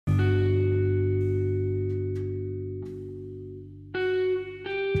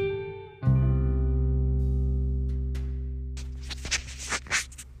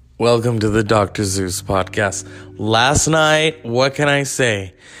Welcome to the Dr. Zeus podcast. Last night, what can I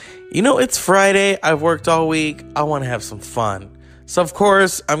say? It's Friday. I've worked all week. I want to have some fun. So, of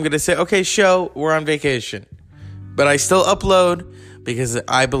course, I'm going to say, okay, show, we're on vacation. But I still upload because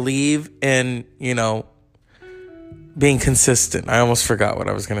I believe in, being consistent. I almost forgot what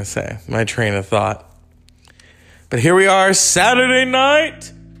I was going to say. My train of thought. But here we are, Saturday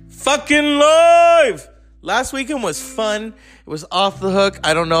night, fucking live. Last weekend was fun. It was off the hook.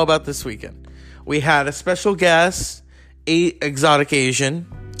 I don't know about this weekend. We had a special guest, Exotic Asian.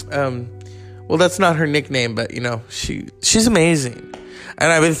 Well, that's not her nickname, but, she's amazing.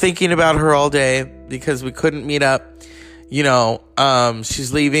 And I've been thinking about her all day because we couldn't meet up.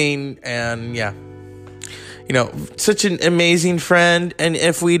 She's leaving and, yeah. Such an amazing friend. And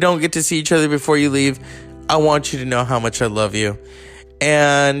if we don't get to see each other before you leave, I want you to know how much I love you.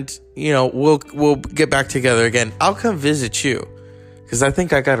 And, we'll get back together again. I'll come visit you because I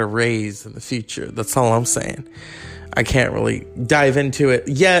think I got a raise in the future. That's all I'm saying. I can't really dive into it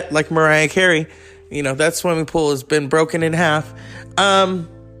yet, like Mariah Carey. That swimming pool has been broken in half.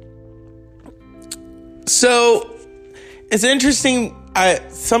 So it's interesting.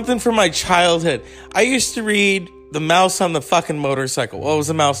 Something from my childhood. I used to read The Mouse on the Fucking Motorcycle. Well, it was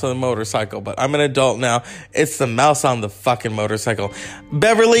The Mouse on the Motorcycle, but I'm an adult now. It's The Mouse on the Fucking Motorcycle.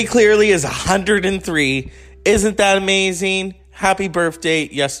 Beverly clearly is 103. Isn't that amazing? Happy birthday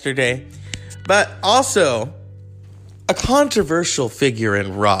yesterday. But also, a controversial figure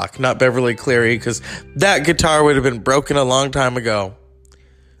in rock, not Beverly Cleary, because that guitar would have been broken a long time ago.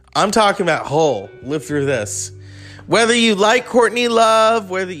 I'm talking about Hole. Live Through This. Whether you like Courtney Love,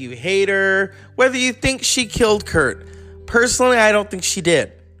 whether you hate her, whether you think she killed Kurt, personally, I don't think she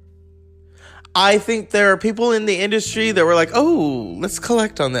did. I think there are people in the industry that were like, oh, let's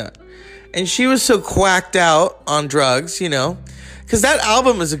collect on that. And she was so quacked out on drugs, because that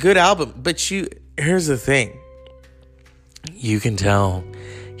album is a good album. But here's the thing. You can tell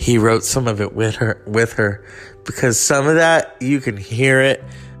he wrote some of it with her, because some of that, you can hear it.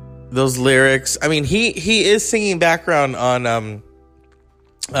 Those lyrics. I mean, he is singing background on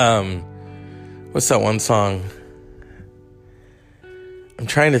what's that one song? I'm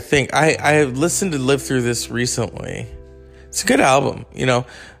trying to think. I listened to Live Through This recently. It's a good album,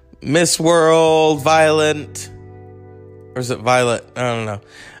 Miss World, Violent, or is it Violet? I don't know.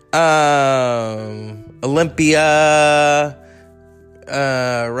 Olympia,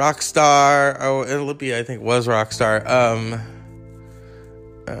 Rockstar. Oh, Olympia, I think was Rockstar.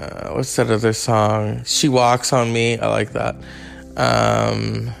 What's that other song? She Walks on Me. I like that.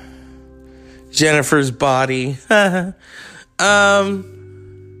 Jennifer's Body. Trying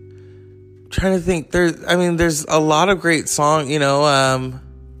to think. There's a lot of great songs.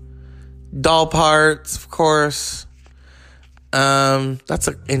 Doll Parts, of course. That's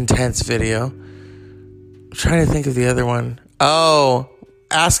an intense video. I'm trying to think of the other one. Oh,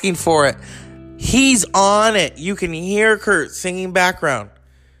 Asking for It. He's on it. You can hear Kurt singing background.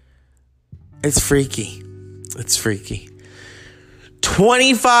 It's freaky.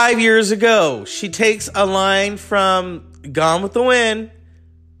 25 years ago, she takes a line from Gone with the Wind.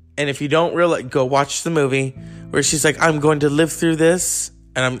 And if you don't realize, go watch the movie where she's like, I'm going to live through this.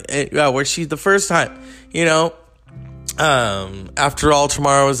 And where she's the first time, after all,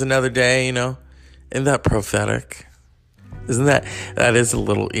 tomorrow is another day, Isn't that prophetic? Isn't that is a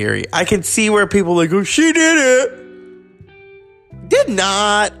little eerie. I can see where people are like, oh, she did it. Did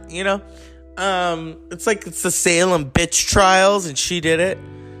not, it's like it's the Salem bitch trials and she did it,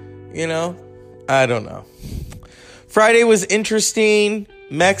 I don't know. Friday was interesting.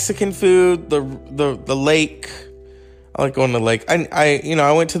 Mexican food, the lake. I like going to the lake.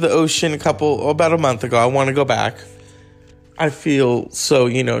 I went to the ocean about a month ago. I want to go back. I feel so,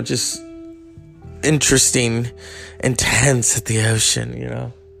 just interesting, intense at the ocean,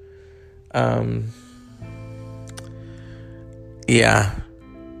 yeah.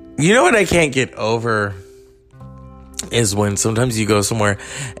 You know what I can't get over is when sometimes you go somewhere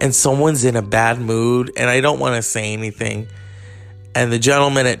and someone's in a bad mood and I don't want to say anything. And the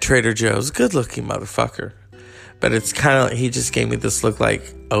gentleman at Trader Joe's, good looking motherfucker. But it's kind of, he just gave me this look like,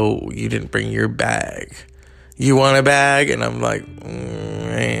 oh, you didn't bring your bag. You want a bag? And I'm like,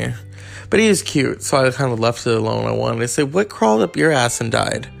 eh. But he was cute, so I kind of left it alone. I wanted to say, what crawled up your ass and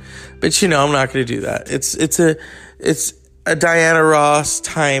died? But I'm not going to do that. It's a Diana Ross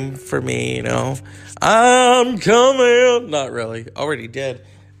time for me, I'm coming. Not really. Already did.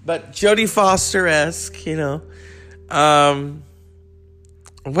 But Jodie Foster-esque,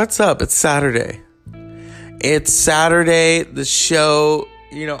 what's up? It's Saturday. The show,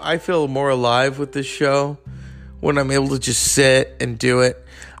 I feel more alive with this show when I'm able to just sit and do it.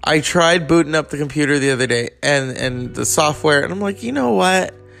 I tried booting up the computer the other day and the software, and I'm like, you know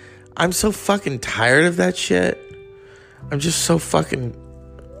what? I'm so fucking tired of that shit. I'm just so fucking...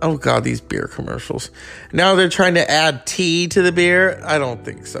 Oh, God, these beer commercials. Now they're trying to add tea to the beer? I don't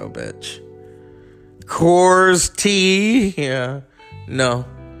think so, bitch. Coors tea? Yeah. No.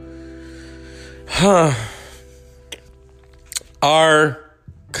 Huh. Our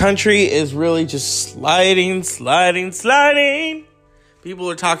country is really just sliding. People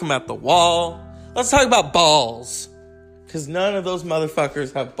are talking about the wall. Let's talk about balls. Because none of those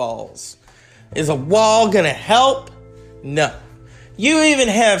motherfuckers have balls. Is a wall gonna help? No. You even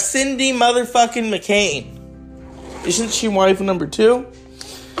have Cindy motherfucking McCain. Isn't she wife number 2?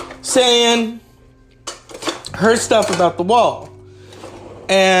 Saying her stuff about the wall.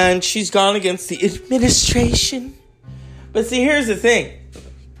 And she's gone against the administration. But see, here's the thing.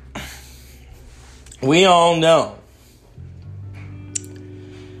 We all know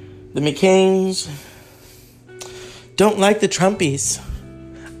the McCains don't like the Trumpies.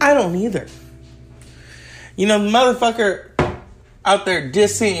 I don't either. You know, the motherfucker out there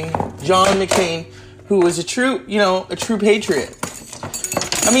dissing John McCain, who was a true patriot.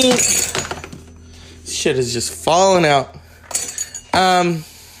 I mean, shit is just falling out. I'm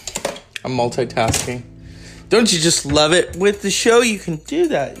multitasking. Don't you just love it? With the show, you can do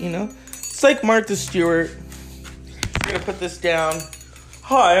that, you know? It's like Martha Stewart. I'm gonna put this down.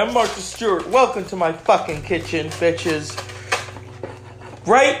 Hi, I'm Martha Stewart. Welcome to my fucking kitchen, bitches.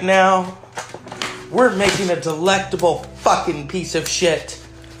 Right now, we're making a delectable fucking piece of shit.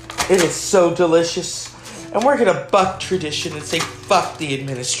 It is so delicious. And we're gonna buck tradition and say fuck the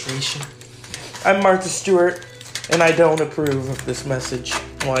administration. I'm Martha Stewart, and I don't approve of this message.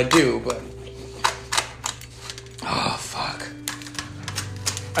 Well, I do, but... Oh, fuck.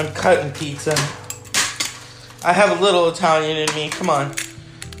 I'm cutting pizza. I have a little Italian in me. Come on.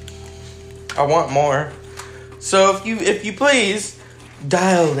 I want more. So if you please,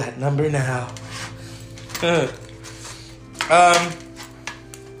 dial that number now.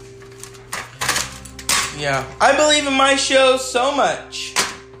 Yeah. I believe in my show so much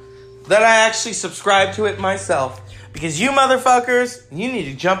that I actually subscribe to it myself. Because you motherfuckers, you need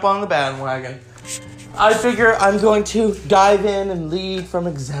to jump on the bandwagon. I figure I'm going to dive in and lead from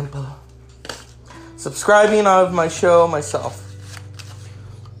example. Subscribing of my show myself.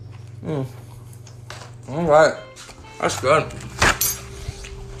 Alright. That's good.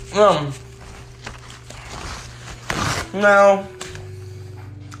 Now,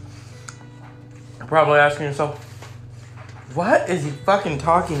 you're probably asking yourself, what is he fucking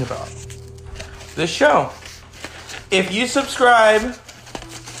talking about? This show. If you subscribe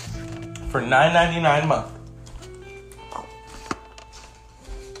for $9.99 a month,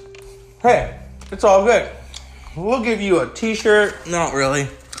 hey, it's all good. We'll give you a t-shirt. Not really.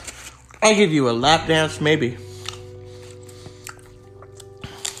 I'll give you a lap dance, maybe.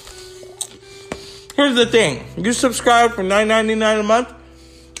 Here's the thing. You subscribe for $9.99 a month,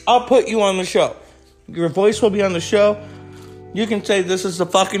 I'll put you on the show. Your voice will be on the show. You can say this is the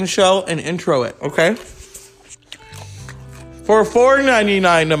fucking show and intro it, okay? For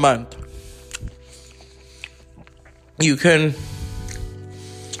 $4.99 a month, you can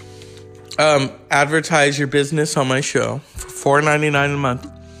advertise your business on my show for $4.99 a month.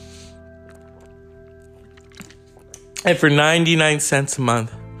 And for 99 cents a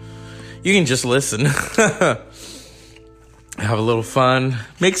month, you can just listen. Have a little fun.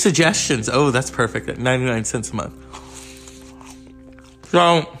 Make suggestions. Oh, that's perfect. At 99 cents a month.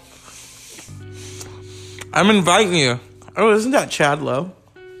 So, I'm inviting you. Oh, isn't that Chad Lowe?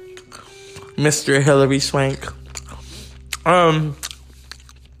 Mr. Hillary Swank. But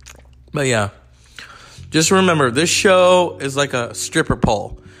yeah. Just remember, this show is like a stripper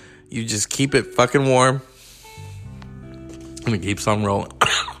pole. You just keep it fucking warm. And it keeps on rolling.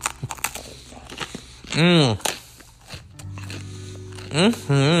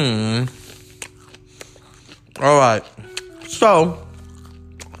 Alright. So.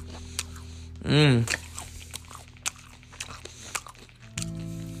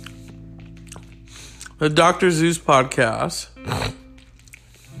 The Dr. Zeus podcast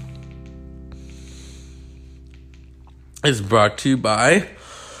is brought to you by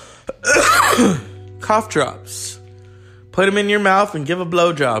Cough Drops. Put them in your mouth and give a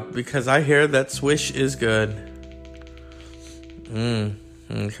blowjob because I hear that swish is good.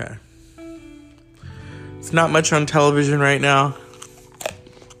 Okay. It's not much on television right now.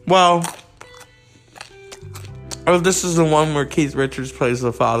 Well, this is the one where Keith Richards plays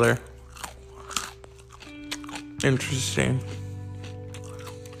the father. Interesting.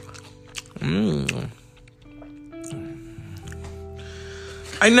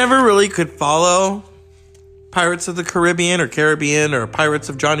 I never really could follow Pirates of the Caribbean or Pirates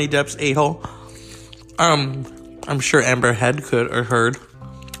of Johnny Depp's a-hole. I'm sure Amber Heard could or heard.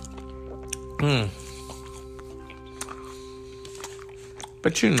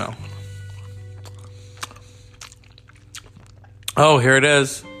 But you know. Oh, here it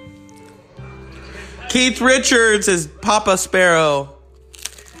is. Keith Richards is Papa Sparrow.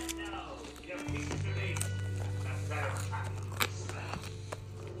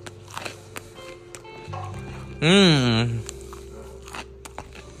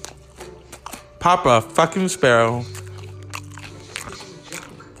 Papa fucking Sparrow.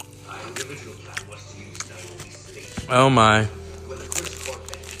 Oh my.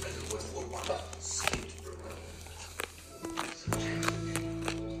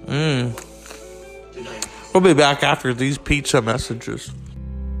 We'll be back after these pizza messages.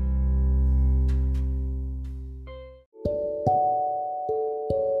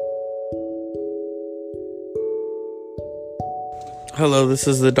 Hello, this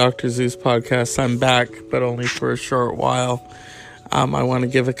is the Dr. Zeus podcast. I'm back, but only for a short while. I want to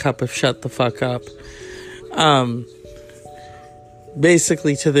give a cup of shut the fuck up.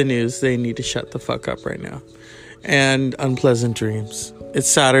 Basically to the news, they need to shut the fuck up right now. And unpleasant dreams. It's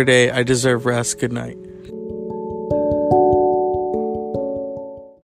Saturday. I deserve rest. Good night.